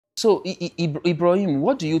So, Ibrahim,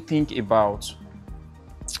 what do you think about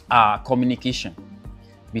communication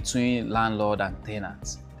between landlord and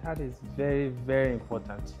tenants? That is very, very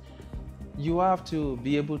important. You have to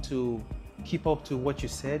be able to keep up to what you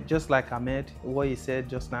said, just like Ahmed, what he said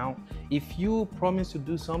just now. If you promise to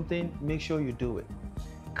do something, make sure you do it.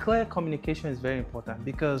 Clear communication is very important,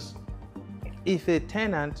 because if a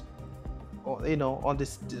tenant, on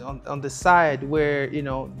the side where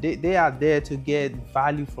they are there to get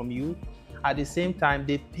value from you, at the same time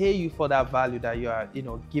they pay you for that value that you are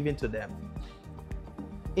giving to them.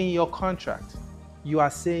 In your contract, you are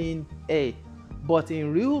saying A, but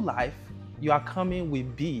in real life you are coming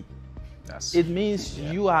with B. It means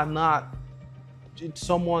you are not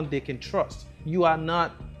someone they can trust. You are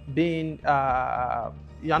not being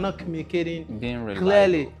you are not communicating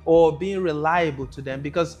clearly or being reliable to them,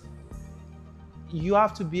 because you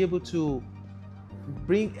have to be able to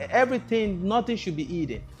bring everything. Nothing should be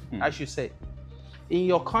hidden, I should say. In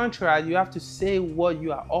your contract, you have to say what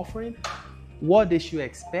you are offering, what they should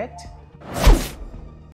expect,